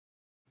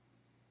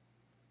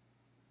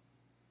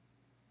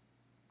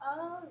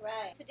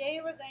Alright,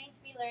 today we're going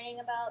to be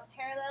learning about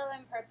parallel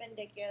and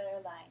perpendicular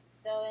lines.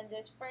 So in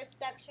this first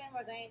section,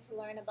 we're going to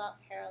learn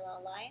about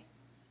parallel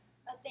lines.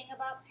 A thing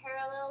about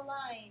parallel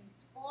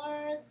lines,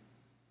 for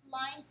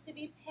lines to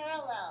be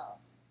parallel,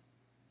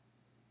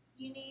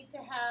 you need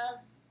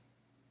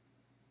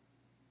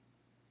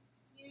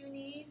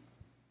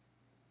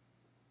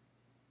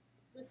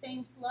the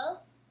same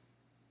slope,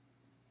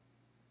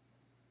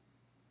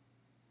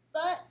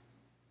 but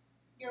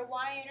your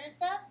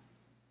y-intercept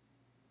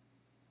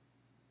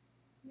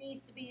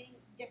needs to be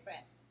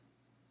different.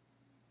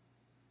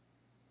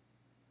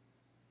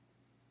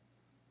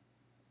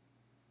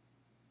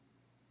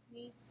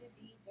 Needs to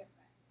be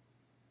different.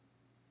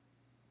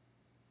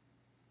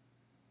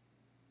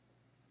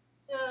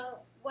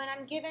 So when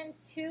I'm given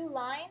two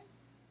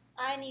lines,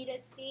 I need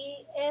to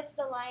see if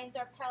the lines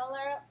are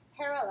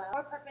parallel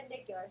or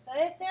perpendicular. So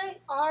if they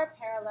are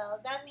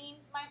parallel, that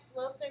means my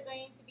slopes are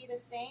going to be the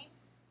same.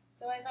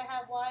 So if I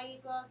have y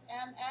equals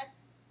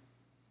mx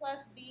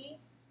plus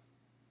b,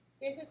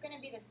 this is going to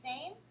be the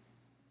same,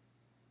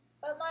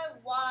 but my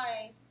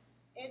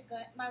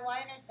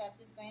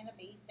y-intercept is going to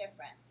be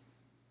different.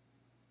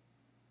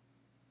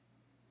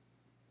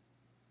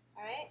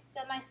 All right,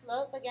 so my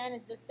slope again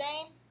is the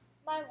same.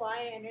 My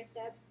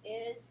y-intercept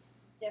is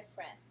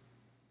different.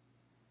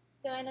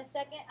 So in a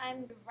second, I'm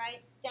going to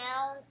write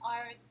down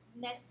our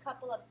next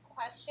couple of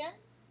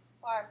questions,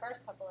 or our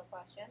first couple of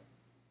questions.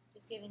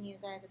 Just giving you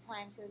guys a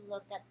time to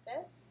look at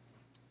this.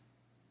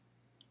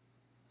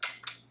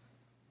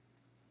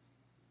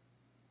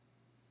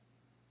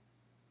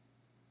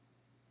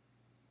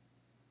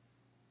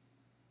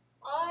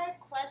 Our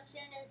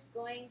question is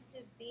going to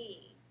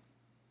be,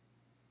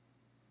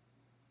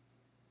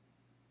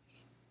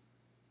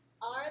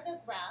 are the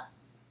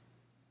graphs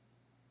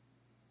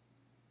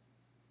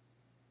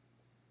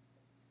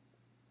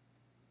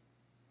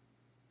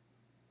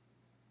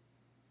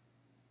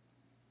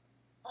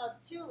of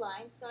two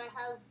lines, so I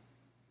have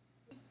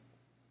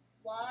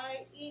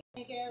y equals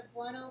negative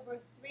 1 over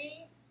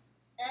 3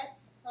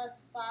 x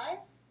plus 5,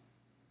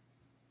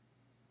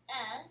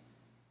 and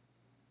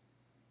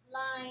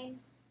line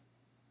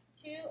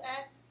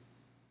 2x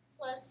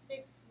plus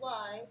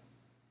 6y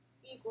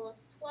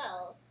equals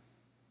 12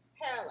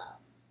 parallel.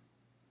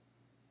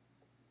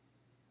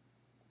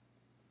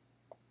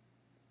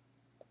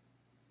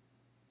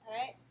 All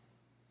right,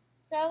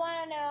 so I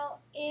want to know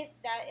if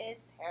that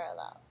is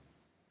parallel.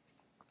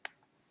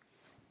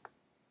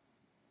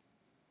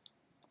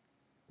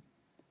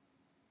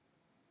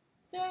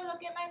 So I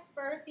look at my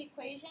first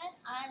equation,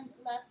 I'm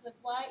left with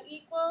y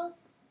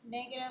equals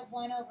negative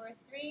 1 over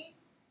 3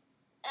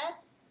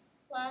 x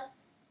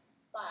plus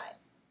 5.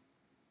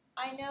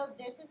 I know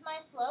this is my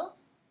slope,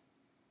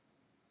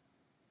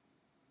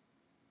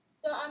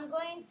 so I'm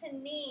going to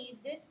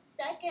need this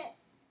second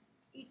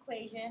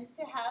equation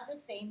to have the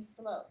same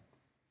slope.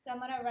 So I'm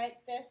going to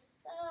write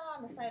this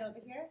on the side over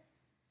here.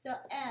 So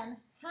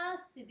m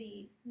has to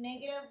be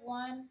negative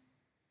 1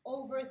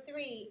 over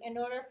 3 in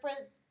order for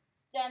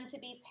them to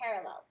be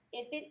parallel.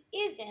 If it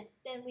isn't,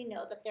 then we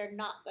know that they're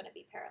not going to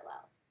be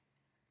parallel.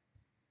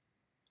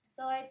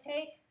 So I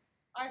take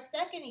our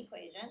second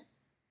equation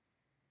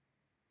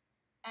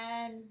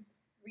and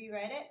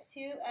rewrite it.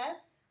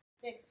 2x,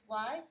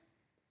 6y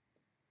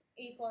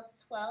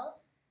equals 12.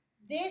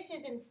 This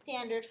is in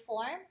standard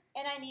form,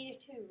 and I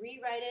needed to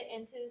rewrite it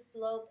into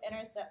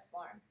slope-intercept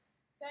form.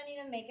 So I need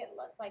to make it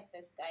look like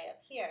this guy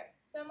up here.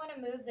 So I'm going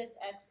to move this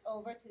x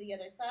over to the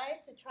other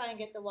side to try and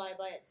get the y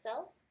by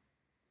itself.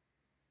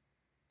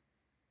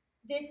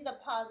 This is a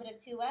positive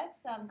 2x,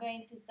 so I'm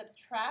going to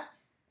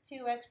subtract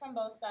 2x from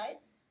both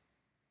sides.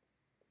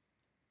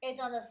 It's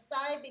on the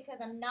side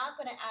because I'm not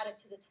going to add it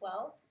to the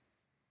 12.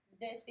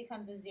 This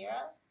becomes a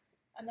 0.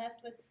 I'm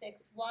left with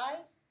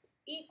 6y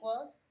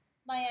equals,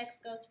 my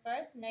x goes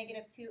first,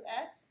 negative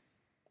 2x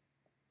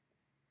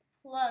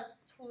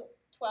plus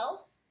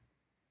 12.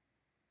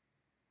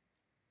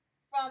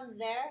 From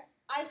there,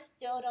 I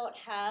still don't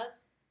have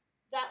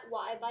that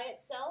y by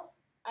itself.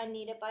 I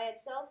need it by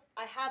itself.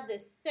 I have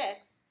this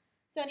 6,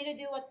 so I need to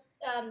do what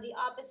the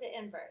opposite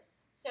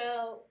inverse.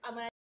 So I'm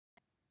going to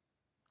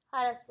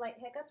had a slight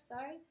hiccup,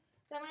 sorry.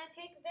 So I'm going to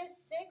take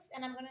this 6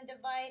 and I'm going to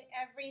divide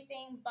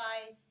everything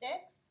by 6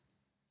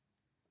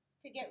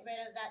 to get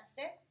rid of that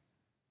 6.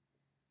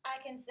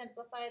 I can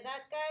simplify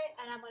that guy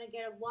and I'm going to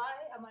get a y.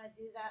 I'm going to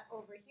do that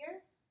over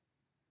here.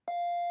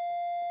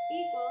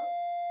 Equals,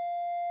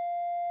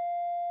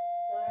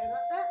 sorry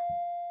about that.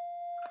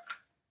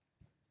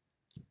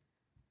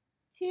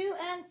 2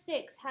 and 6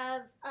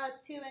 have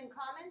 2 in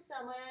common, so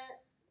I'm going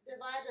to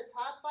divide the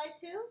top by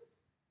 2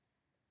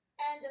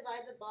 and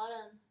divide the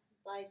bottom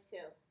by 2.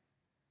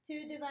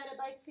 2 divided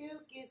by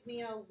 2 gives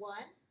me a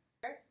 1.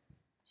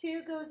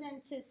 2 goes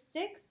into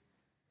 6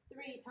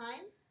 3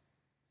 times.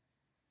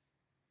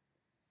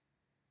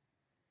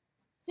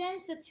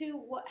 Since the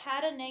 2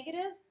 had a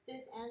negative,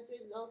 this answer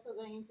is also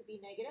going to be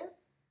negative.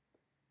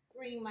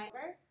 Bring my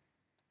over.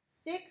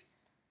 6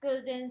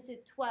 goes into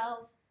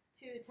 12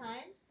 2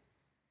 times,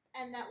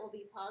 and that will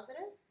be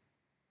positive.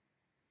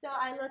 So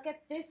I look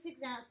at this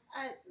example,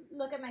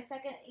 look at my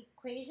second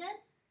equation,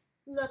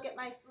 look at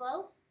my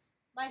slope.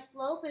 My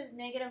slope is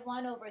negative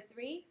 1 over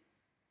 3.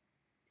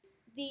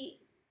 The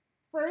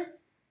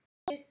first,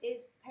 this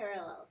is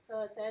parallel.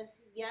 So it says,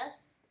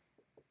 yes,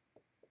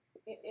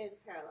 it is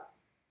parallel.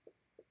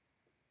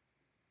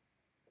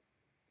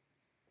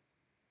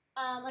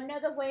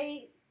 Another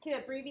way to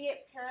abbreviate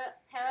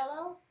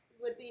parallel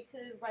would be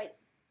to write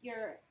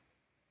your,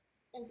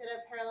 instead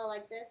of parallel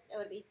like this, it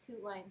would be 2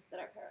 lines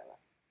that are parallel.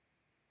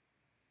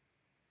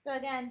 So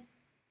again,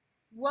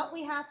 what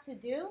we have to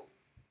do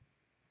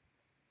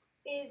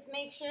is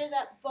make sure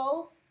that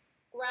both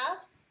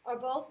graphs or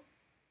both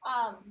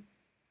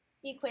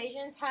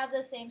equations have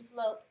the same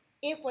slope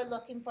if we're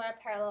looking for a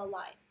parallel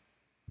line.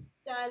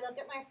 So I look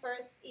at my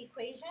first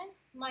equation.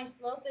 My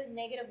slope is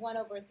negative 1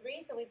 over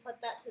 3, so we put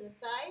that to the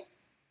side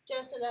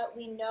just so that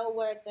we know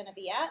where it's going to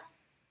be at.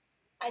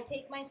 I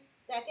take my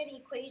second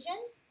equation,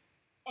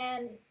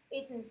 and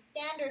it's in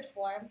standard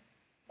form,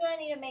 so I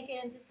need to make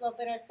it into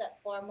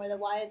slope-intercept form where the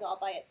y is all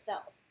by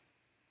itself.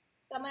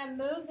 So I'm going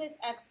to move this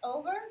x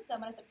over, so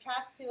I'm going to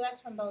subtract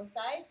 2x from both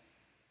sides.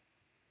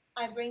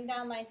 I bring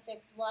down my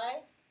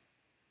 6y.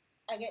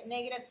 I get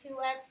negative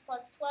 2x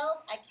plus 12.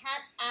 I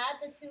can't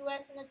add the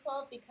 2x and the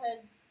 12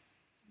 because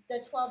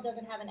the 12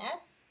 doesn't have an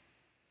x.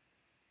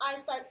 I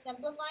start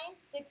simplifying.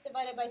 6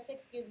 divided by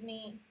 6 gives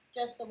me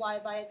just the y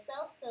by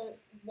itself, so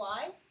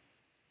y.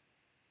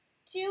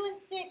 2 and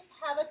 6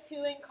 have a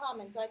 2 in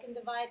common, so I can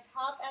divide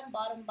top and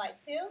bottom by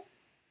 2.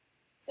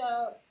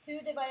 So 2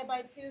 divided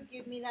by 2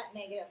 give me that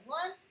negative 1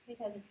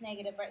 because it's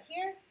negative right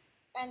here.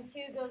 And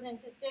 2 goes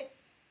into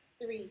 6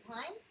 3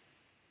 times.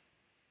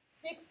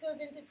 6 goes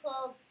into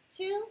 12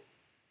 2.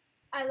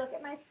 I look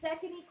at my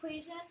second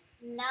equation.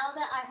 Now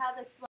that I have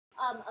the slope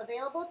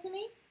available to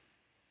me,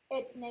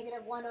 it's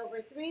negative 1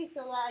 over 3,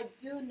 so that I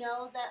do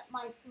know that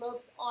my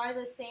slopes are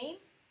the same.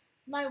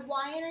 My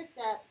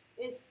y-intercept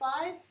is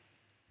 5.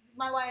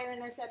 My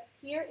y-intercept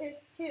here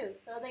is 2,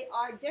 so they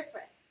are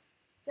different.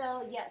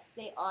 So yes,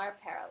 they are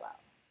parallel.